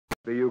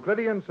The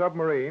Euclidean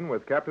submarine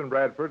with Captain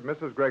Bradford,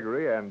 Mrs.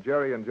 Gregory, and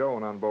Jerry and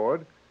Joan on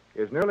board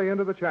is nearly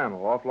into the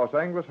channel off Los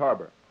Angeles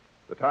Harbor.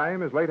 The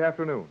time is late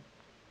afternoon.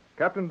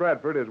 Captain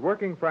Bradford is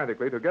working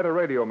frantically to get a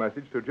radio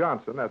message to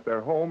Johnson at their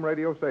home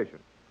radio station.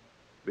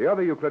 The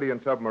other Euclidean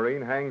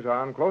submarine hangs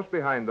on close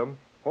behind them,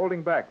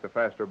 holding back the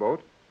faster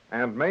boat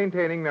and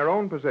maintaining their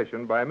own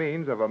position by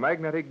means of a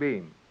magnetic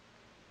beam.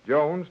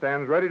 Joan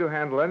stands ready to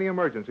handle any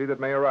emergency that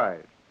may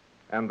arise,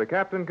 and the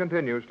captain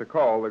continues to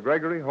call the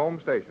Gregory home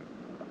station.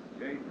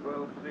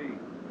 J12C,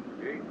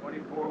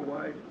 J24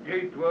 wide,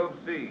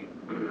 J12C.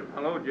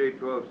 Hello,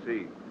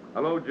 J12C.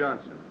 Hello,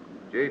 Johnson.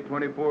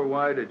 J24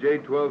 wide to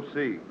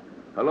J12C.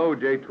 Hello,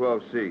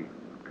 J12C.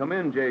 Come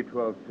in,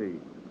 J12C.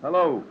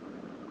 Hello.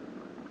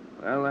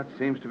 Well, that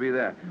seems to be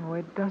that. Oh,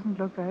 it doesn't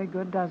look very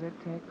good, does it,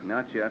 Tex?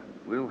 Not yet.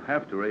 We'll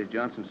have to raise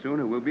Johnson soon,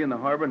 or we'll be in the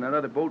harbor and that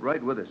other boat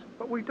right with us.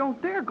 But we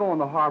don't dare go in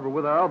the harbor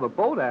with our other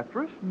boat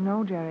after us.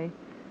 No, Jerry.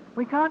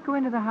 We can't go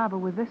into the harbor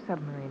with this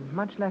submarine,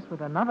 much less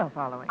with another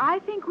following. I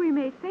think we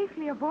may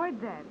safely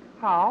avoid that.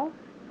 How?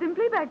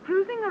 Simply by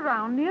cruising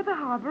around near the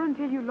harbor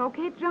until you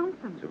locate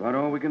Johnson. It's about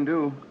all we can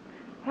do.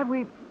 Have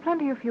we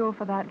plenty of fuel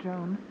for that,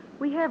 Joan?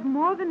 We have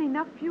more than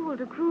enough fuel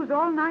to cruise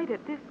all night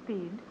at this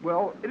speed.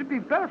 Well, it'd be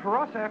better for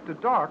us after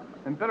dark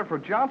and better for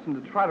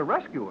Johnson to try to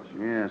rescue us.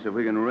 Yes, if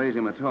we can raise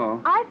him at all.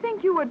 I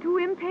think you are too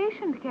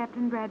impatient,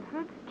 Captain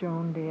Bradford.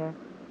 Joan, dear,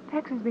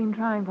 Tex has been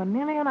trying for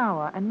nearly an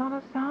hour and not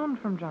a sound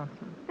from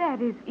Johnson.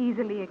 That is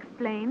easily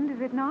explained, is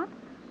it not?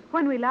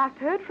 When we last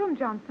heard from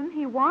Johnson,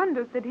 he warned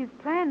us that his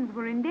plans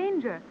were in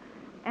danger.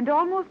 And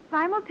almost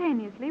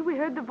simultaneously, we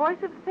heard the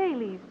voice of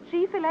Thales,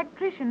 chief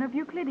electrician of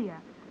Euclidia.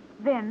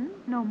 Then,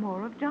 no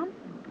more of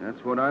Johnson.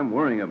 That's what I'm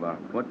worrying about.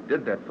 What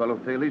did that fellow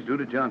Thales do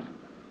to Johnson?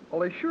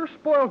 Well, they sure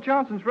spoiled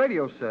Johnson's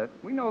radio set.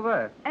 We know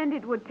that. And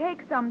it would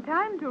take some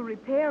time to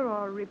repair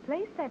or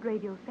replace that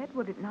radio set,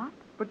 would it not?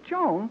 But,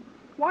 Joan,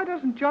 why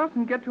doesn't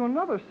Johnson get to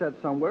another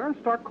set somewhere and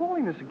start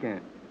calling us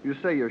again? You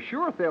say you're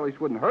sure Thales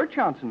wouldn't hurt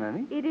Johnson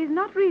any. It is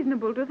not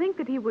reasonable to think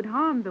that he would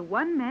harm the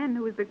one man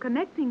who is the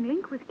connecting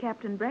link with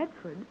Captain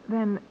Bradford.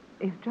 Then,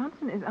 if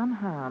Johnson is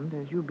unharmed,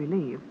 as you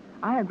believe,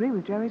 I agree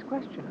with Jerry's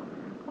question.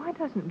 Why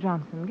doesn't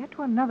Johnson get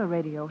to another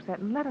radio set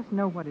and let us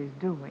know what he's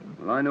doing?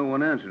 Well, I know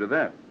one answer to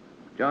that.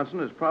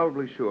 Johnson is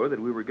probably sure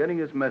that we were getting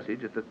his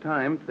message at the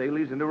time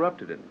Thales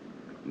interrupted it.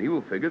 And he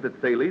will figure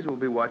that Thales will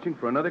be watching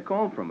for another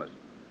call from us.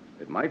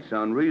 It might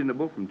sound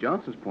reasonable from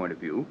Johnson's point of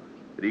view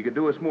that he could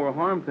do us more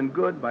harm than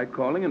good by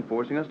calling and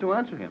forcing us to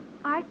answer him.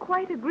 I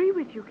quite agree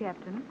with you,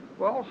 Captain.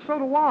 Well, so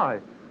do I.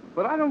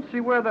 But I don't see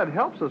where that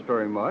helps us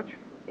very much.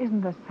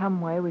 Isn't there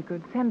some way we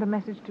could send a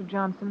message to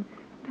Johnson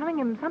telling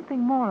him something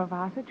more of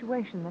our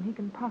situation than he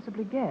can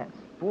possibly guess?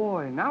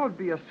 Boy, now would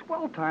be a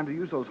swell time to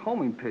use those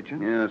homing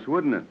pigeons. Yes,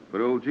 wouldn't it?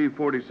 But old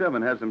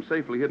G47 has them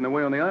safely hidden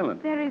away on the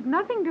island. There is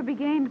nothing to be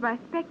gained by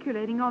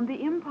speculating on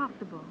the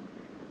impossible.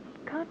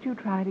 Can't you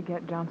try to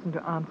get Johnson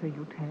to answer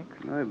you,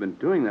 Tex? I've been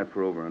doing that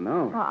for over an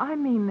hour. Well, I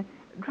mean,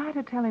 try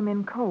to tell him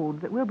in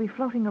code that we'll be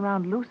floating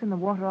around loose in the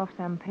water off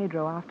San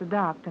Pedro after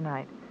dark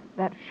tonight.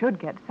 That should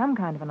get some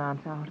kind of an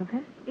answer out of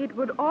him. It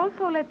would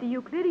also let the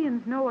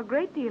Euclideans know a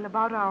great deal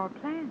about our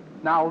plans.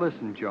 Now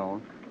listen,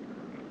 Joan.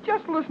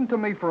 Just listen to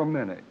me for a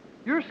minute.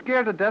 You're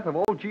scared to death of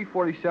old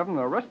G47 and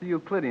the rest of the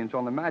Euclideans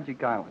on the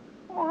Magic Island.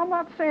 Well, I'm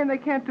not saying they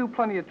can't do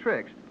plenty of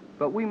tricks,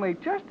 but we may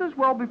just as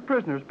well be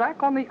prisoners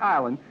back on the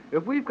island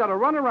if we've got to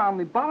run around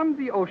the bottom of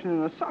the ocean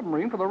in a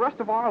submarine for the rest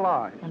of our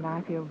lives. And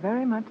I feel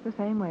very much the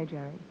same way,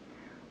 Jerry.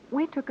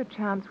 We took a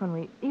chance when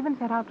we even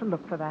set out to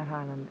look for that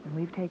island, and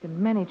we've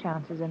taken many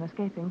chances in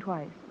escaping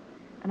twice.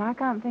 And I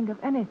can't think of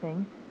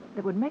anything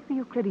that would make the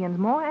Euclideans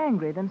more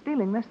angry than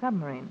stealing this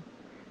submarine.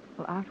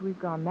 Well, after we've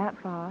gone that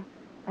far,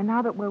 and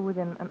now that we're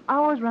within an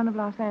hour's run of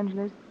Los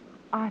Angeles,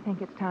 I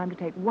think it's time to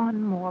take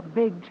one more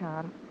big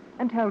chance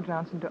and tell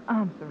Johnson to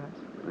answer us.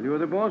 Well, you were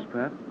the boss,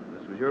 Pat.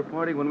 This was your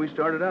party when we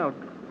started out.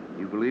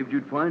 You believed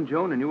you'd find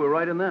Joan, and you were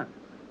right in that.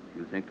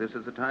 You think this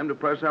is the time to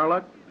press our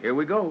luck? Here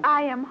we go.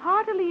 I am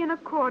heartily in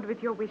accord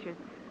with your wishes.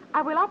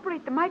 I will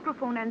operate the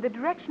microphone and the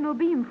directional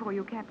beam for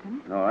you,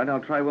 Captain. All right,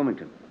 I'll try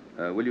Wilmington.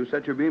 Will you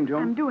set your beam,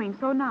 Joan? I'm doing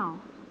so now.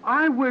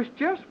 I wish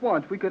just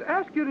once we could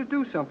ask you to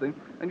do something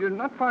and you'd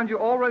not find you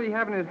already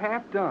having it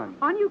half done.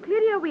 On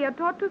Euclidia, we are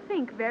taught to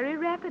think very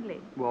rapidly.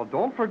 Well,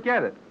 don't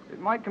forget it. It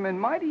might come in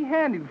mighty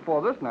handy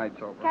before this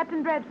night's over.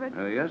 Captain Bradford.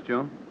 Yes,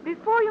 Joan?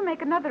 Before you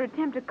make another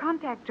attempt to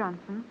contact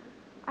Johnson,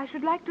 I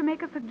should like to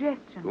make a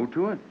suggestion. Go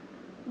to it.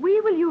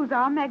 We will use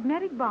our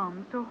magnetic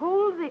bombs to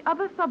hold the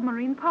other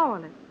submarine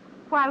powerless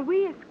while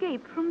we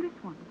escape from this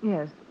one.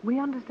 Yes, we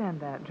understand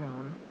that,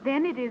 Joan.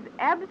 Then it is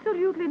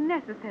absolutely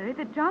necessary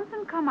that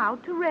Johnson come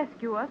out to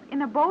rescue us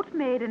in a boat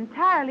made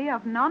entirely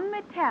of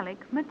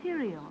non-metallic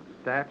materials.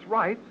 That's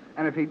right.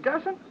 And if he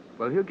doesn't,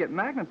 well, he'll get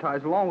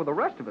magnetized along with the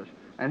rest of us,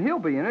 and he'll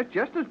be in it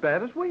just as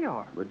bad as we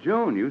are. But,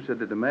 Joan, you said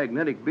that the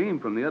magnetic beam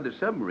from the other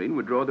submarine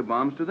would draw the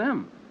bombs to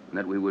them, and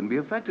that we wouldn't be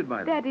affected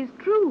by them. That is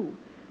true.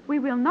 We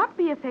will not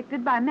be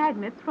affected by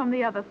magnets from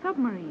the other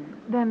submarine.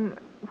 Then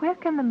where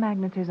can the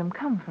magnetism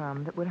come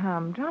from that would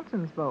harm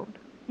Johnson's boat?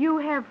 You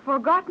have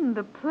forgotten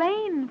the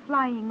plane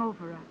flying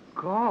over us.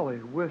 Golly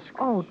whiskers.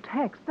 Oh,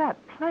 Tex, that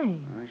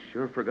plane. I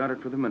sure forgot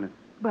it for the minute.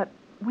 But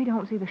we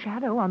don't see the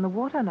shadow on the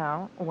water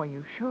now. Oh, are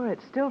you sure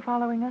it's still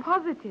following us?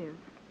 Positive.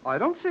 I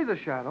don't see the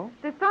shadow.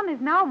 The sun is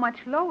now much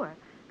lower.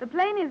 The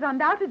plane is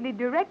undoubtedly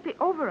directly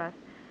over us,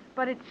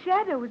 but its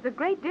shadow is a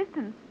great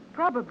distance,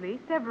 probably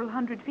several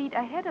hundred feet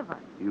ahead of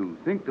us. You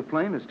think the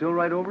plane is still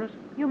right over us?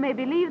 You may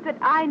believe that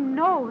I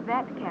know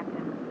that,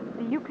 Captain.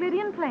 The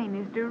Euclidean plane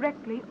is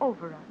directly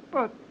over us.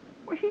 But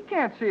he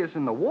can't see us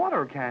in the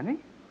water, can he?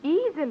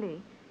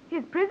 Easily.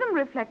 His prism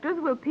reflectors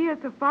will pierce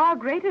a far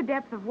greater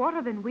depth of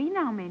water than we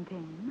now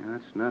maintain.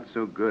 That's not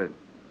so good.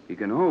 He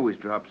can always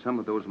drop some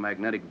of those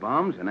magnetic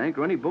bombs and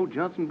anchor any boat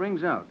Johnson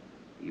brings out,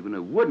 even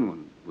a wooden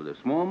one with a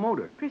small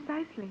motor.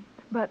 Precisely.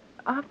 But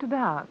after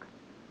dark,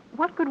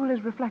 what good will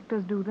his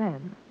reflectors do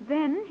then?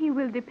 Then he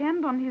will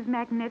depend on his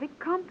magnetic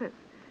compass.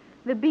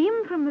 The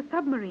beam from the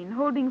submarine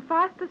holding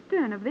fast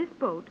astern of this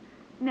boat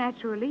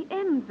naturally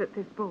ends at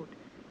this boat.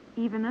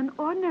 Even an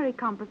ordinary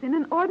compass in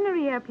an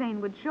ordinary airplane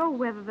would show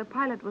whether the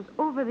pilot was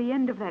over the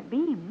end of that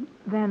beam.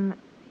 Then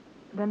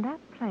that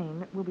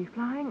plane will be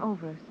flying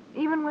over us,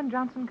 even when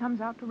Johnson comes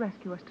out to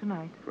rescue us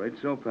tonight. Afraid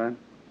so, Pat.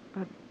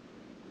 But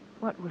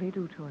what will he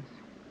do to us?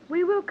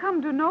 We will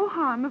come to no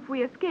harm if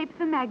we escape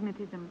the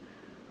magnetism.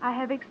 I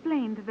have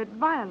explained that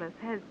Violus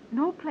has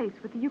no place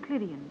with the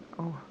Euclideans.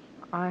 Oh,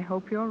 I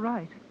hope you're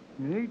right.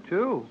 Me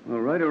too.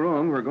 Well, right or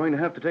wrong, we're going to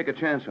have to take a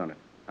chance on it.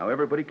 Now,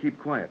 everybody keep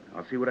quiet.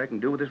 I'll see what I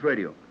can do with this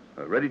radio.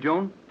 Ready,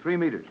 Joan? 3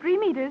 meters. 3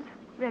 meters.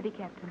 Ready,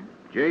 Captain.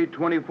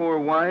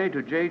 J24Y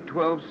to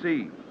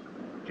J12C.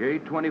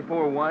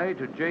 J24Y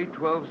to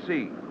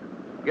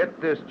J12C.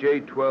 Get this,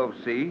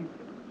 J12C.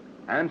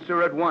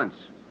 Answer at once.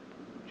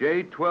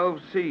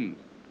 J12C.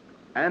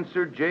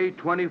 Answer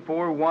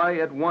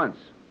J24Y at once,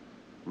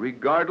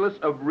 regardless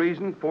of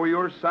reason for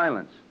your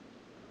silence.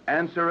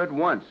 Answer at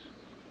once.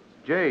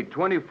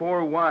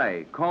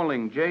 J24Y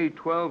calling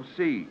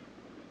J12C.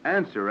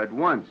 Answer at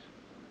once.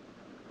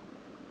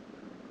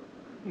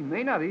 He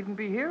may not even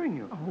be hearing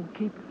you. Oh,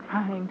 keep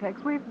trying,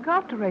 Tex. We've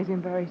got to raise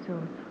him very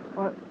soon,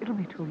 or it'll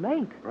be too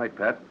late. Right,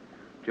 Pat.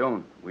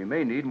 Joan, we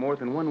may need more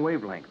than one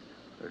wavelength.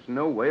 There's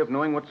no way of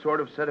knowing what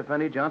sort of set, if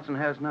any, Johnson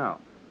has now.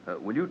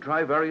 Will you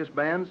try various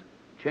bands?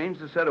 Change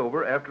the set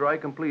over after I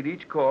complete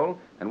each call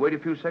and wait a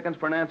few seconds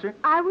for an answer?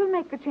 I will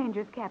make the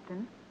changes,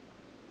 Captain.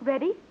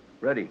 Ready?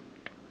 Ready.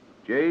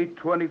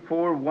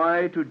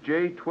 J24Y to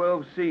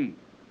J12C.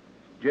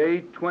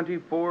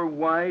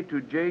 J24Y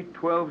to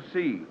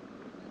J12C.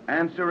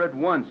 Answer at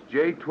once,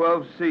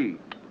 J12C.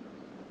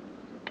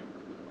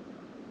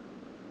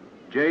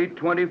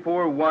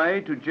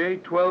 J24Y to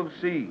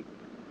J12C.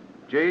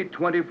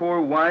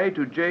 J24Y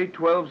to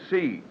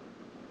J12C.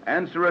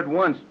 Answer at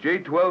once,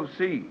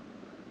 J12C.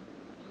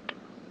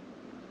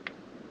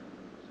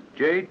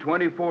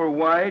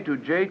 J24Y to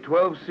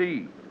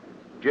J12C.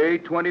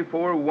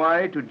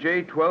 J24Y to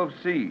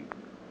J12C.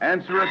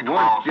 Answer at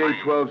once,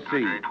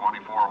 J12C.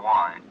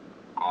 J24Y.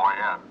 Go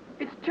ahead.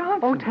 It's Johnson.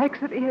 Oh,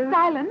 Tex, it is.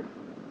 Silence.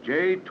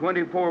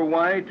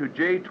 J24Y to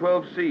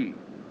J12C.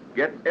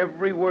 Get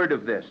every word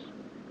of this.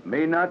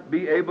 May not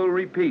be able to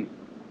repeat.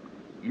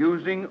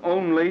 Using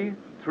only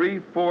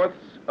 3/4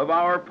 of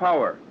our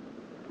power.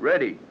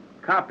 Ready.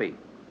 Copy.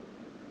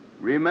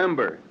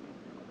 Remember,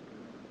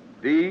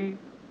 the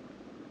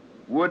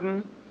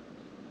wooden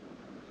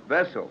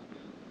vessel.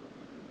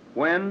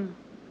 When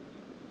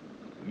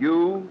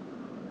you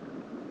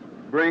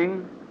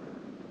bring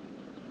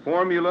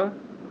formula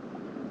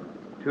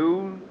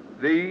to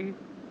the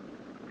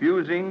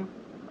fusing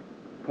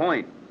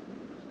point,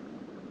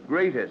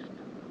 greatest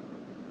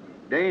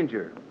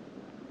danger,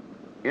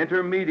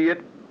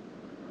 intermediate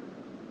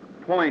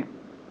point,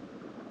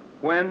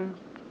 when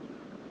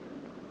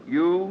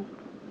you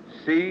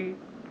see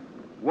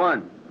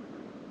one,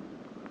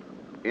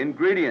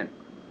 ingredient,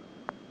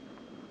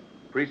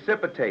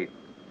 precipitate,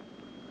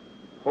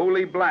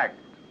 wholly black,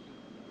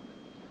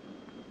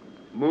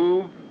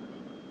 move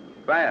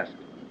fast,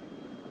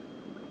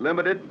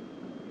 limited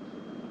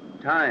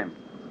time.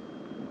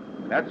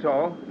 That's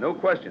all. No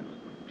questions.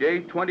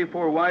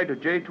 J24Y to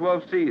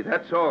J12C.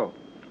 That's all.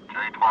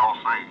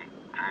 J12C.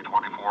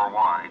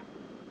 J24Y.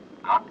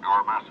 Got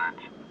your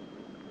message.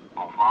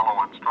 Will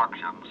follow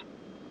instructions.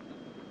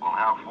 Will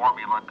have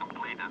formula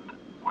completed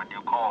when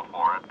you call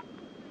for it.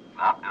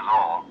 That is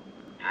all.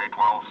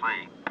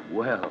 J12C.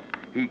 Well,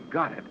 he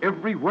got it.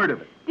 Every word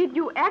of it. Did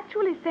you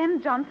actually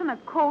send Johnson a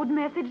code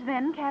message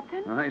then,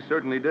 Captain? I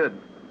certainly did.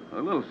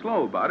 A little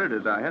slow about it,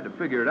 as I had to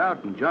figure it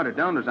out and jot it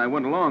down as I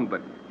went along,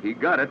 but he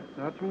got it.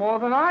 That's more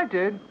than I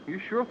did. You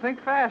sure think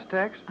fast,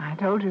 Tex. I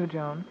told you,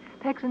 Joan.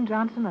 Tex and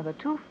Johnson are the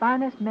 2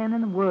 finest men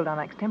in the world on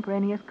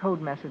extemporaneous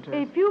code messages.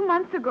 A few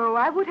months ago,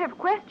 I would have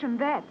questioned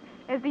that,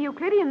 as the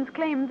Euclideans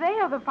claim they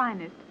are the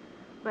finest.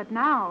 But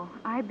now,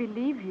 I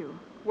believe you.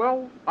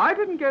 Well, I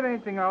didn't get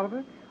anything out of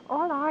it.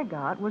 All I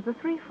got was the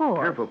 3/4.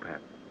 Careful,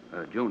 Pat.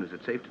 Joan, is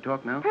it safe to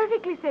talk now?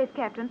 Perfectly safe,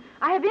 Captain.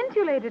 I have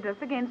insulated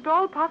us against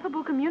all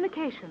possible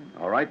communication.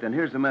 All right, then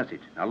here's the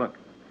message. Now, look.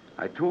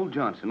 I told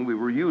Johnson we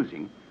were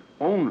using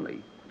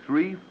only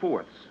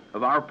 3/4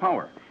 of our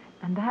power.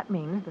 And that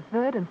means the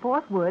third and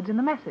fourth words in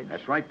the message.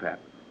 That's right, Pat.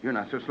 You're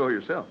not so slow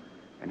yourself.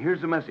 And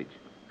here's the message.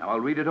 Now, I'll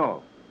read it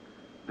all.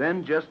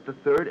 Then just the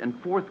third and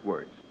fourth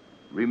words.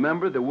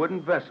 Remember the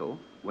wooden vessel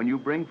when you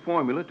bring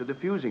formula to the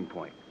fusing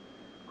point.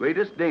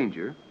 Greatest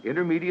danger,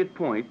 intermediate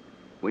point,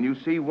 when you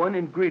see one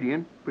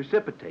ingredient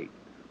precipitate.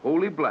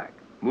 Wholly black.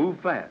 Move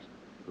fast.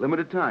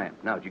 Limited time.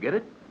 Now, did you get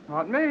it?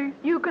 Not me.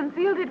 You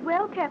concealed it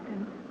well,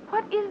 Captain.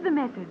 What is the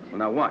message? Well,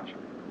 now watch.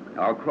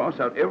 I'll cross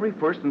out every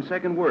first and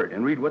second word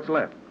and read what's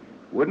left.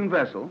 Wooden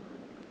vessel,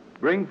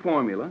 bring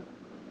formula,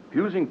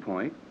 fusing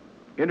point,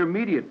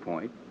 intermediate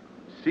point,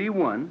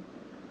 C1,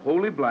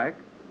 wholly black,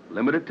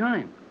 limited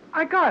time.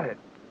 I got it.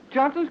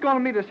 Johnson's going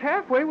to meet us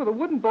halfway with a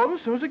wooden boat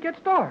as soon as it gets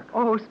dark.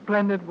 Oh,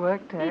 splendid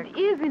work, Tex. It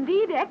is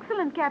indeed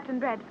excellent, Captain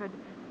Bradford.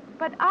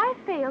 But I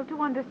fail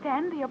to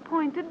understand the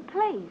appointed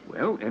place.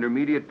 Well,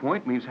 intermediate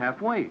point means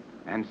halfway,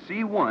 and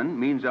C1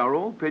 means our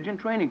old pigeon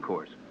training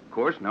course.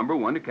 Course number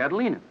 1 to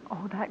Catalina.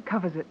 Oh, that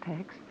covers it,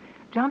 Tex.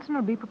 Johnson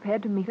will be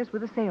prepared to meet us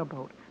with a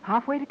sailboat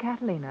halfway to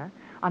Catalina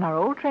on our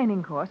old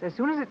training course as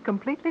soon as it's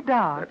completely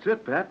dark. That's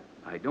it, Pat.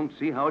 I don't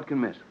see how it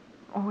can miss.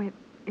 Oh,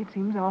 it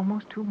seems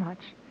almost too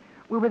much.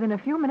 We're within a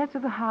few minutes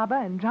of the harbor,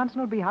 and Johnson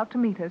will be out to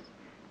meet us.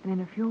 And in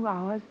a few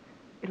hours,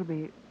 it'll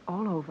be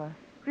all over.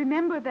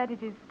 Remember that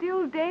it is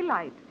still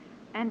daylight,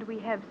 and we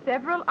have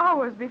several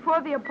hours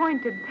before the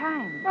appointed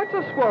time. That's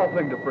a swell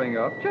thing to bring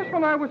up, just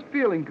when I was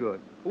feeling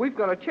good. We've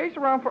got to chase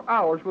around for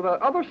hours with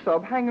that other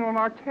sub hanging on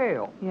our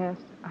tail. Yes,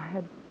 I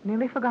had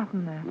nearly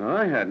forgotten that. No,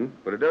 I hadn't,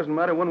 but it doesn't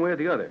matter one way or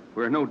the other.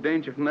 We're in no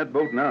danger from that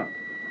boat now.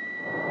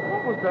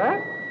 What was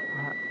that?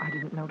 I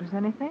didn't notice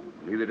anything.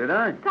 Neither did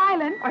I.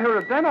 Silence. I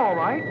heard it then, all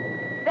right.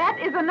 That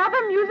is another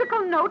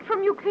musical note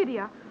from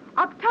Euclidia.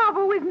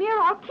 Octavo is near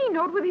our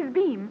keynote with his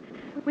beam.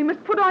 We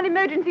must put on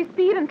emergency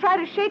speed and try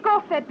to shake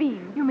off that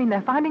beam. You mean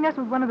they're finding us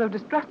with one of those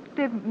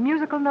destructive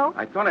musical notes?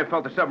 I thought I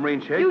felt the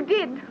submarine shake. You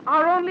did.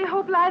 Our only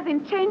hope lies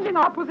in changing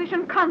our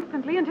position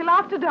constantly until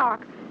after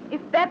dark.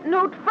 If that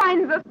note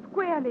finds us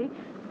squarely,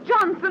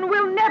 Johnson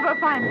will never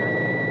find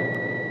us.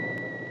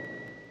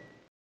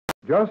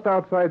 Just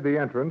outside the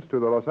entrance to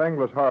the Los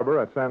Angeles harbor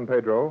at San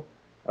Pedro,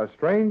 a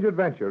strange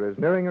adventure is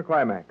nearing a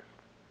climax.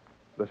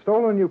 The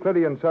stolen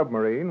Euclidean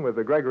submarine with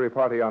the Gregory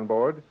party on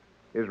board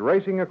is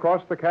racing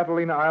across the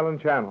Catalina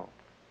Island Channel,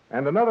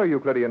 and another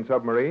Euclidean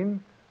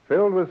submarine,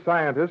 filled with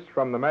scientists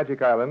from the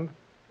Magic Island,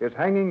 is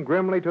hanging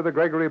grimly to the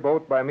Gregory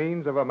boat by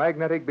means of a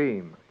magnetic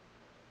beam.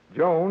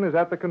 Joan is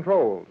at the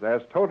controls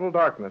as total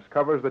darkness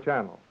covers the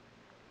channel.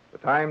 The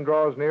time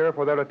draws near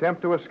for their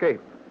attempt to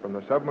escape from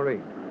the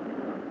submarine.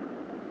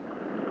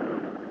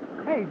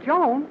 Hey,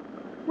 Joan,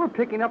 we're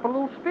picking up a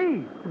little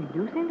speed. We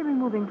do seem to be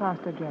moving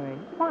faster, Jerry.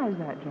 Why is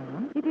that,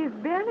 John? It is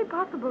barely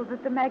possible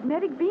that the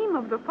magnetic beam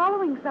of the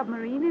following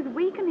submarine is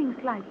weakening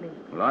slightly.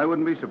 Well, I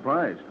wouldn't be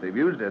surprised. They've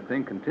used that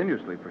thing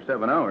continuously for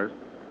 7 hours.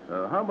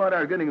 How about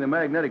our getting the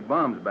magnetic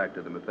bombs back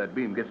to them if that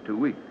beam gets too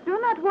weak? Do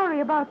not worry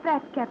about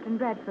that, Captain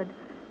Bradford.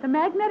 The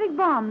magnetic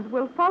bombs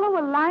will follow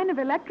a line of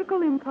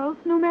electrical impulse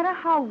no matter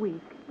how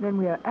weak. Then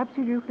we are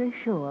absolutely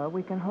sure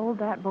we can hold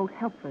that boat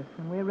helpless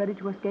when we're ready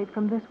to escape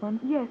from this one?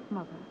 Yes,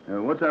 Mother.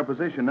 What's our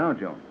position now,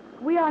 Joan?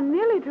 We are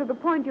nearly to the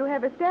point you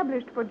have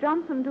established for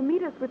Johnson to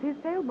meet us with his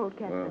sailboat,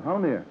 Captain. How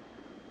near?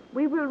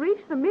 We will reach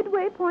the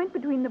midway point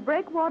between the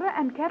breakwater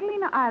and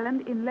Catalina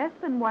Island in less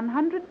than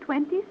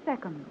 120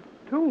 seconds.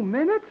 2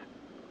 minutes?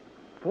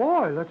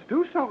 Boy, let's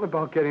do something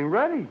about getting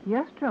ready.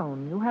 Yes,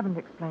 Joan. You haven't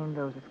explained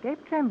those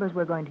escape chambers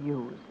we're going to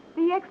use.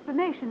 The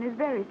explanation is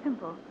very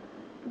simple.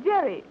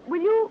 Jerry,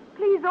 will you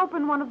please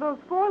open one of those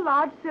 4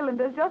 large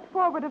cylinders just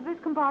forward of this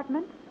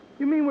compartment?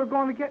 You mean we're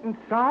going to get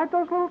inside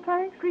those little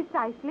tanks?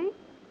 Precisely.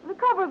 The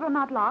covers are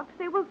not locked.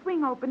 They will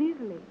swing open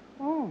easily.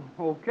 Oh,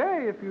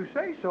 okay, if you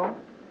say so.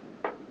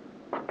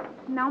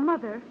 Now,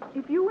 Mother,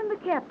 if you and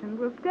the captain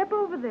will step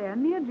over there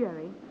near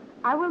Jerry,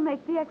 I will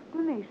make the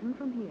explanation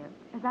from here,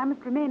 as I must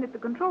remain at the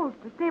controls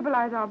to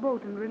stabilize our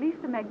boat and release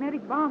the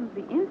magnetic bombs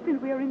the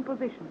instant we are in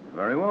position.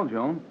 Very well,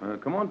 Joan.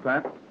 Come on,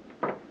 Pat.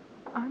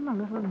 I'm a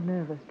little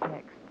nervous,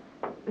 Tex.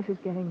 This is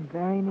getting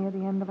very near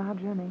the end of our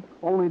journey.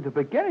 Only the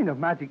beginning of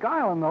Magic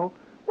Island, though.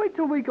 Wait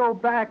till we go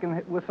back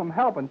and with some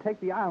help and take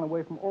the island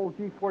away from old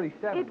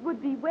G47. It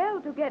would be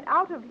well to get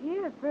out of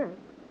here first,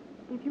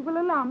 if you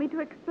will allow me to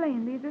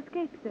explain these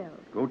escape cells.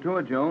 Go to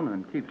it, Joan,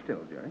 and keep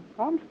still, Jerry.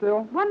 I'm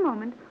still. One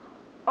moment.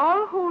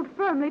 All hold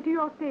firmly to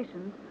your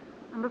stations.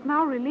 I must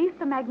now release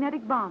the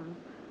magnetic bombs.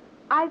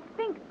 I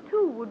think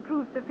 2 would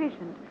prove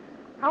sufficient.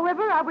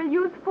 However, I will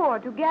use 4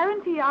 to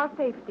guarantee our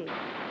safety.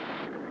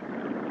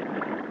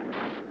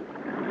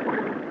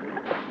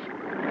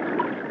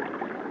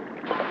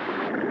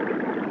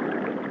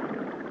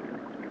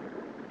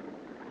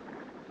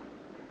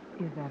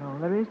 Is that all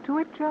there is to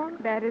it, Joan?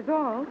 That is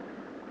all.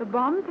 The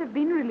bombs have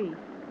been released.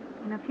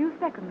 In a few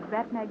seconds,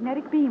 that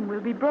magnetic beam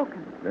will be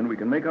broken. Then we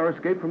can make our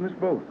escape from this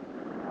boat.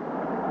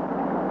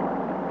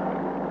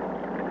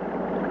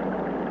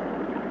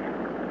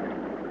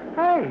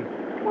 Hey,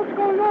 what's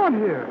going on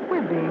here?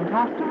 We're being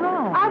tossed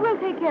around. I will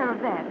take care of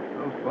that.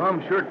 Those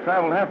bombs sure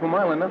traveled half a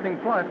mile and nothing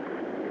flat.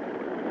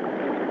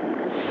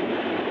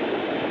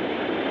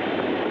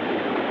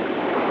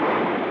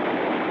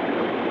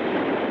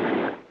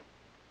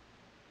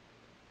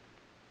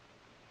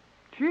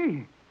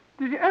 Gee,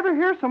 did you ever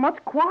hear so much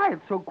quiet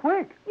so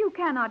quick? You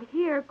cannot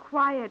hear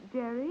quiet,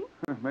 Jerry.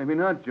 Maybe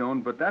not,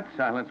 Joan, but that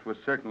silence was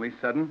certainly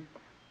sudden.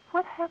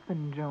 What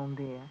happened, Joan,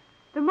 dear?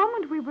 The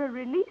moment we were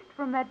released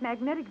from that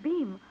magnetic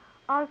beam,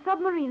 our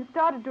submarine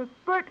started to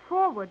spurt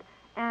forward,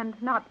 and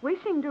not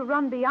wishing to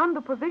run beyond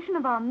the position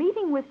of our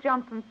meeting with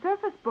Johnson's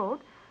surface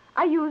boat,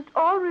 I used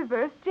all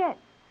reverse jets.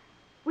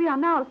 We are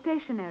now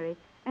stationary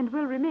and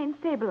will remain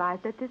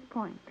stabilized at this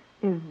point.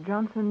 Is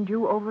Johnson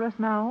due over us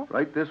now?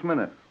 Right this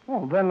minute.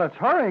 Well, then let's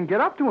hurry and get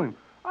up to him.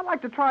 I'd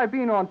like to try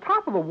being on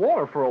top of the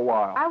water for a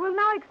while. I will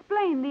now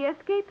explain the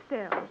escape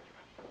cells.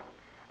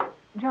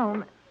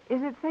 Joan,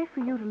 is it safe for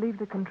you to leave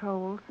the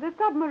controls? The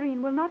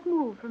submarine will not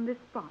move from this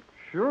spot.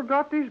 Sure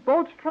got these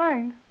boats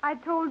trained. I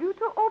told you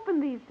to open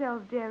these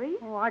cells, Jerry.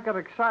 Oh, I got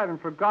excited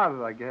and forgot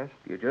it, I guess.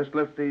 You just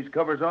lift these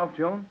covers off,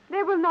 Joan?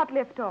 They will not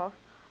lift off.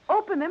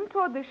 Open them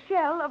toward the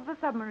shell of the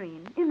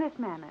submarine in this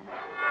manner.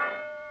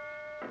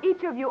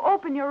 Each of you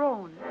open your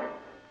own.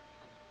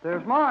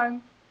 There's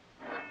mine.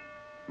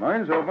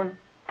 Mine's open.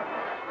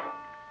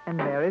 And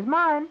there is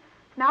mine.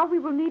 Now we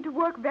will need to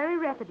work very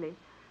rapidly.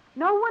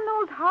 No one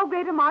knows how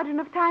great a margin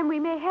of time we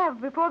may have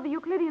before the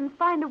Euclideans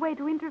find a way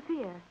to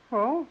interfere.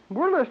 Well,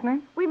 we're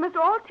listening. We must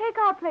all take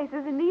our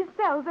places in these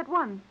cells at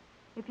once.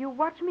 If you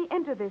watch me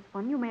enter this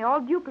one, you may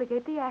all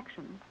duplicate the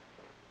action.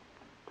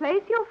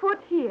 Place your foot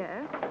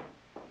here,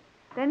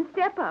 then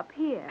step up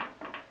here.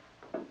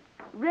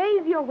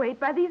 Raise your weight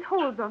by these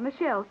holes on the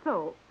shell,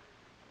 so.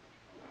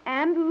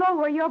 And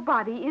lower your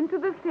body into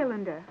the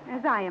cylinder,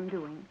 as I am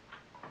doing.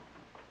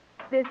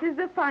 This is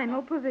the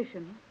final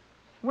position.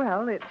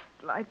 Well, it's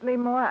slightly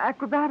more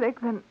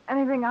acrobatic than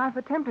anything I've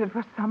attempted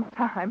for some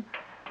time.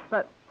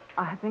 But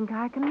I think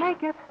I can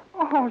make it.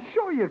 Oh,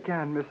 sure you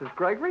can, Mrs.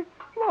 Gregory.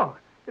 Look,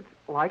 it's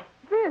like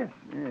this.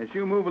 Yes,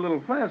 you move a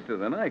little faster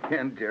than I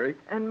can, Jerry.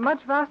 And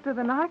much faster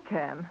than I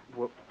can.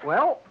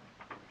 Well,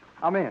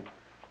 I'm in.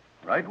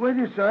 Right with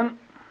you, son.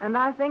 And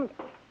I think,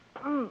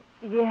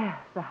 yes,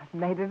 I've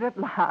made it at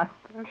last.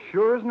 There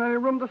sure isn't any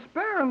room to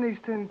spare in these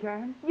tin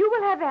cans. You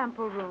will have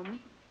ample room.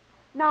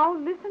 Now,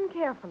 listen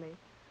carefully.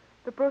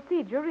 The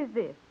procedure is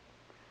this.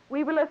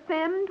 We will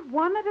ascend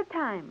one at a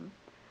time.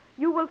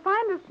 You will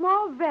find a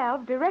small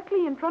valve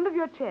directly in front of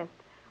your chest.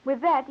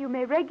 With that, you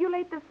may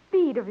regulate the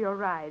speed of your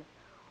rise.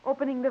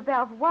 Opening the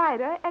valve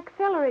wider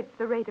accelerates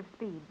the rate of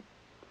speed.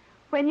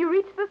 When you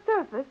reach the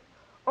surface,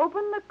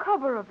 open the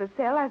cover of the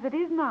cell as it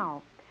is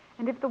now.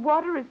 And if the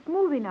water is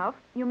smooth enough,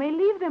 you may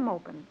leave them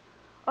open.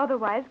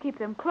 Otherwise, keep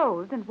them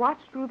closed and watch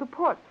through the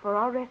ports for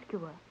our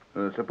rescuer.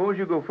 Suppose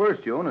you go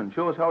first, Joan, and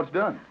show us how it's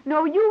done.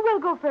 No, you will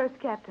go first,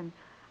 Captain.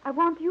 I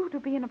want you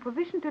to be in a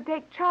position to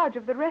take charge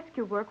of the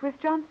rescue work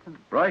with Johnson.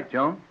 Right,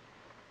 Joan.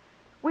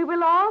 We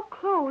will all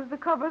close the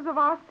covers of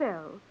our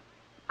cells.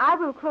 I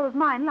will close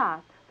mine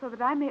last, so that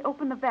I may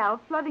open the valve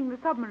flooding the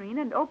submarine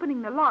and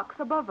opening the locks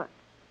above us.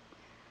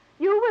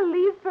 You will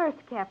leave first,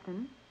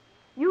 Captain.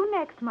 You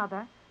next,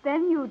 Mother.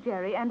 Then you,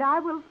 Jerry, and I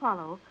will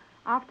follow,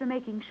 after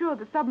making sure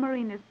the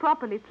submarine is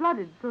properly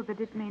flooded so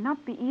that it may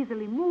not be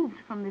easily moved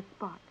from this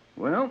spot.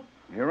 Well,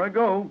 here I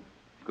go.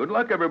 Good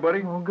luck,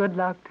 everybody. Oh, good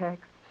luck,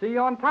 Tex. See you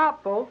on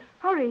top, folks.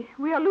 Hurry,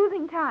 we are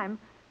losing time.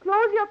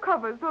 Close your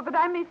covers so that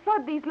I may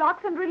flood these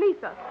locks and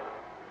release us.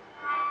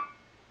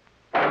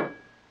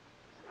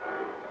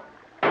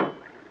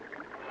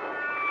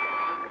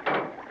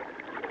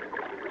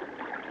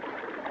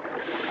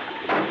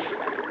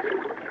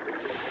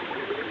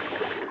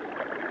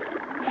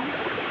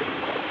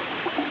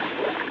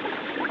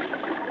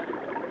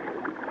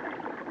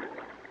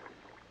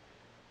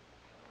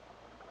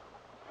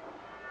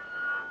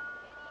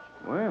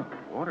 Well,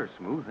 water's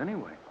smooth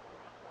anyway.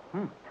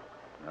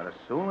 Not a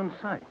soul in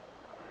sight.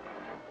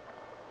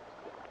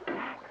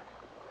 Tex,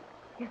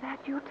 is that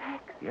you,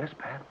 Tex? Yes,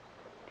 Pat?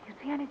 Do you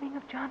see anything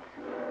of Johnson?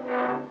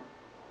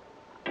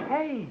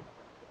 Hey,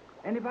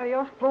 anybody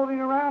else floating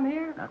around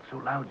here? Not so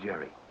loud,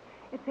 Jerry.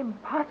 It's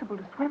impossible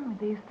to swim with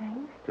these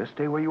things. Just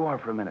stay where you are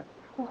for a minute.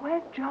 Well,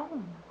 where's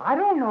Joan? I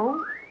don't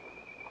know.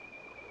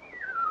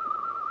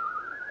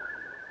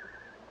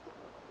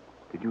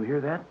 Did you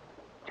hear that?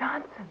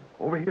 Johnson.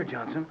 Over here,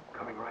 Johnson.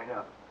 Coming right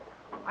up.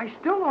 I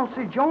still don't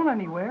see Joan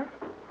anywhere.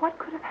 What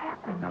could have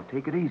happened? Now,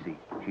 take it easy.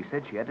 She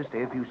said she had to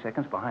stay a few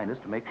seconds behind us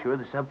to make sure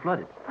the sub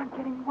flooded. I'm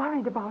getting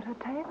worried about her,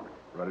 Tex.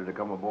 Ready to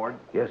come aboard?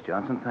 Yes,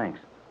 Johnson, thanks.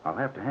 I'll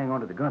have to hang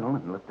onto the gunnel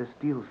and let this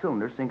steel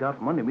cylinder sink out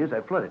from under me as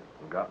I flood it.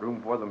 We've got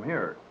room for them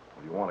here.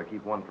 If you want to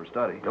keep one for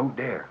study. Don't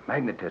dare.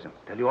 Magnetism.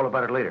 Tell you all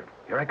about it later.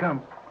 Here I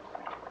come.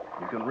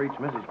 You can reach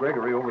Mrs.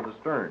 Gregory over the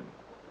stern.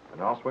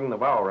 And I'll swing the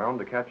bow around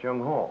to catch young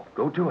Hall.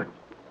 Go to it.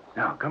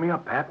 Now, coming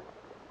up, Pat.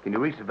 Can you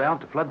reach the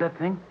valve to flood that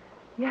thing?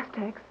 Yes,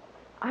 Tex.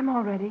 I'm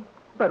all ready.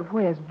 But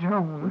where's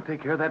Joan? We'll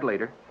take care of that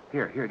later.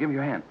 Here, give me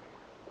your hand.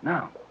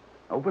 Now,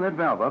 open that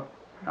valve up.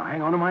 Now,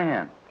 hang on to my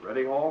hand.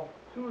 Ready, Hall?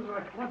 As soon as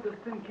I flood this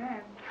tin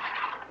can.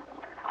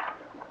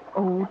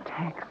 Oh,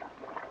 Tex,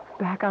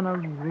 back on a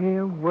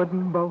real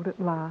wooden boat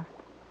at last.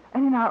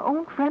 And in our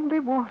own friendly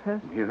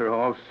waters. You're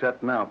all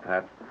set now,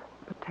 Pat.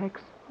 But,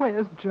 Tex,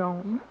 where's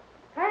Joan?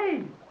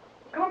 Hey,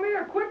 come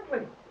here quickly.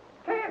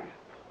 Tex,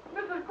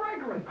 Mrs.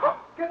 Gregory,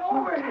 get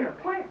over here,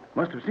 quick.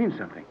 Must have seen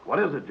something. What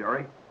is it,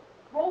 Jerry?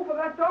 Roll for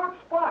that dark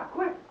spot,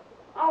 quick.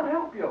 I'll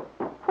help you.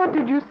 What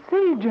did you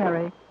see,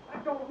 Jerry? I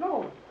don't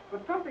know,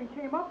 but something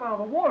came up out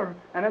of the water,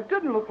 and it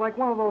didn't look like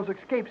one of those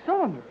escape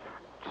cylinders.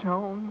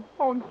 Joan.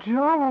 Oh,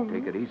 Joan.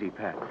 Take it easy,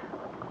 Pat.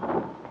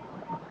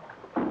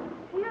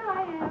 Here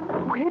I am.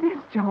 Oh, it is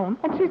Joan,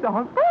 and she's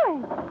all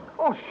right.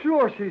 Oh,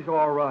 sure she's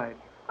all right.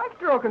 That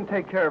girl can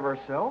take care of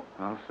herself.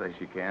 I'll say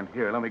she can.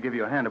 Here, let me give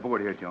you a hand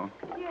aboard here, Joan.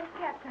 Yes,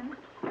 Captain.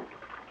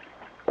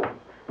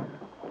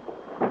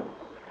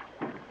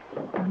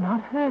 You're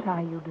not hurt,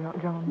 are you,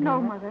 Joan? No,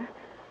 dear? Mother.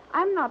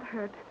 I'm not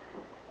hurt.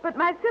 But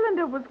my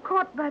cylinder was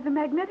caught by the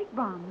magnetic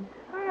bombs.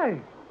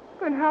 Hey,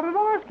 then how did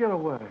ours get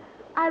away?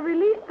 I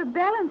released the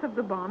balance of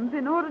the bombs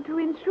in order to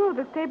ensure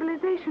the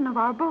stabilization of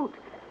our boat.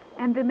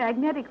 And the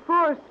magnetic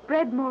force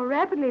spread more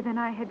rapidly than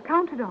I had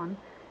counted on.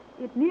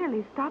 It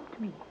nearly stopped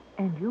me.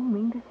 And you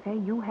mean to say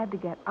you had to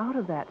get out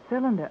of that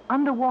cylinder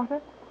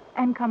underwater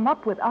and come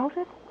up without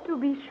it? To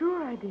be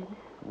sure I did.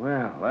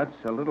 Well, that's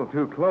a little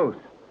too close.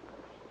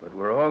 But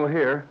we're all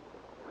here.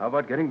 How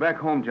about getting back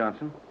home,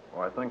 Johnson?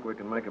 Well, I think we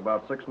can make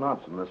about 6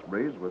 knots in this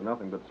breeze with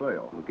nothing but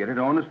sail. We'll get it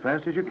on as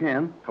fast as you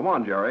can. Come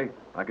on, Jerry.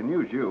 I can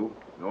use you.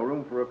 No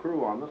room for a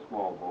crew on this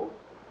small boat.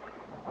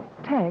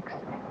 Tex,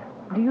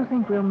 do you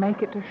think we'll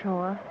make it to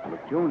shore?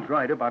 If Joan's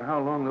right about how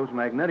long those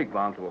magnetic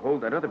bombs will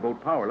hold that other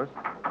boat powerless,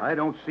 I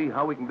don't see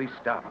how we can be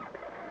stopped.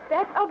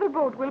 That other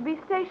boat will be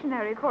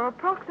stationary for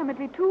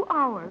approximately 2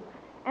 hours,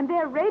 and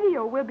their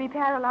radio will be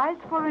paralyzed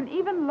for an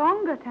even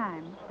longer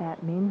time.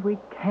 That means we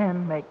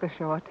can make the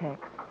shore, Tex.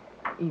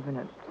 Even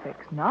at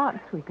 6 knots,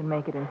 we can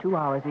make it in 2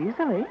 hours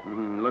easily.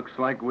 Looks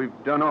like we've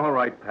done all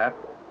right, Pat.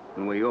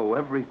 And we owe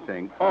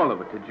everything, all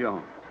of it, to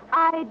Joan.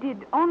 I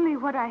did only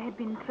what I had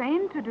been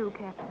trained to do,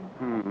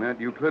 Captain. That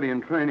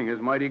Euclidean training is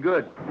mighty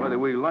good, whether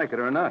we like it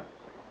or not.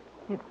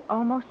 It's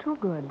almost too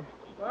good.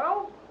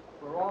 Well,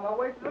 we're on our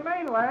way to the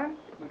mainland.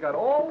 We got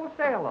all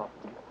the sail up.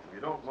 If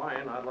you don't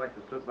mind, I'd like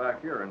to sit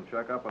back here and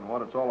check up on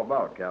what it's all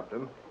about,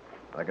 Captain.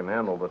 I can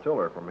handle the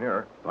tiller from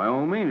here. By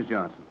all means,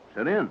 Johnson.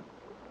 Sit in.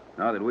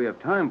 Now that we have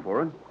time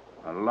for it,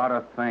 a lot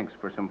of thanks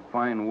for some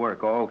fine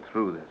work all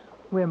through this.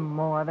 We're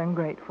more than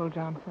grateful,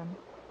 Johnson.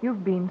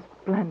 You've been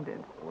splendid.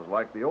 It was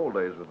like the old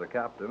days with the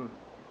captain.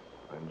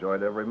 I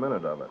enjoyed every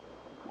minute of it.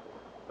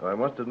 Though I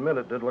must admit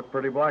it did look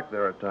pretty black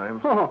there at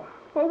times. Oh,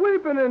 well,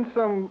 we've been in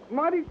some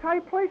mighty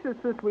tight places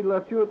since we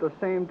left you at the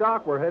same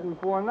dock we're heading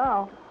for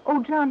now.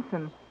 Oh,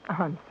 Johnson.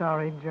 I'm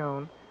sorry,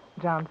 Joan.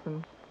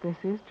 Johnson, this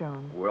is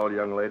Joan. Well,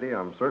 young lady,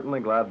 I'm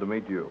certainly glad to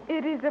meet you.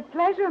 It is a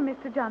pleasure,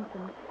 Mr.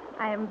 Johnson.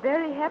 I am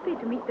very happy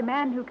to meet the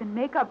man who can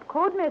make up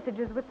code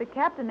messages with the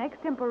captain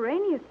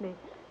extemporaneously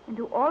and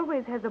who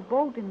always has a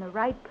boat in the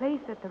right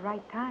place at the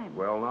right time.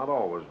 Well, not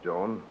always,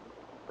 Joan.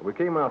 We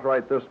came out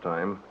right this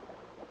time,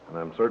 and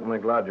I'm certainly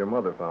glad your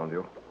mother found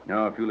you.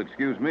 Now, if you'll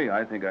excuse me,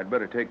 I think I'd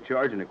better take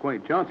charge and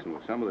acquaint Johnson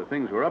with some of the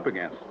things we're up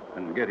against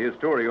and get his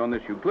story on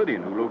this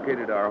Euclidean who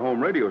located our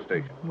home radio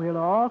station. We'll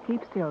all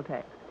keep still,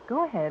 Tex.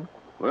 Go ahead.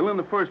 Well, in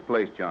the first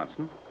place,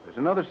 Johnson, there's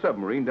another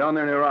submarine down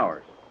there near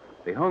ours.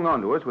 They hung on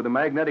to us with a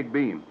magnetic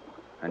beam,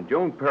 and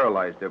Joan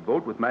paralyzed their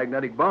boat with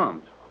magnetic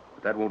bombs.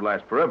 But that won't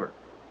last forever.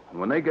 And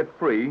when they get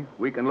free,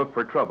 we can look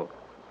for trouble.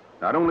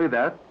 Not only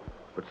that,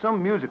 but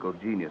some musical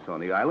genius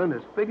on the island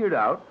has figured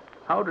out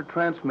how to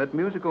transmit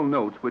musical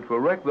notes which will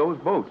wreck those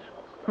boats.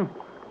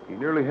 He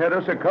nearly had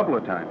us a couple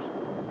of times.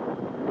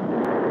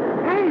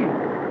 Hey,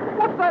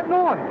 what's that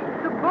noise?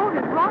 The boat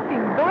is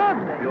rocking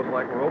badly. Feels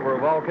like we're over a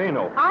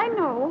volcano. I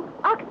know.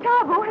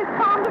 Octavo has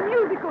found a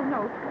musical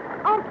note.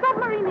 Our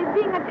submarine is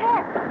being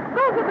attacked.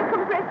 Those are the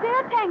compressed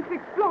air tanks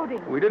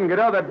exploding. We didn't get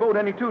out of that boat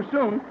any too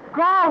soon.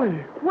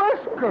 Golly,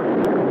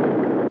 Whiskers!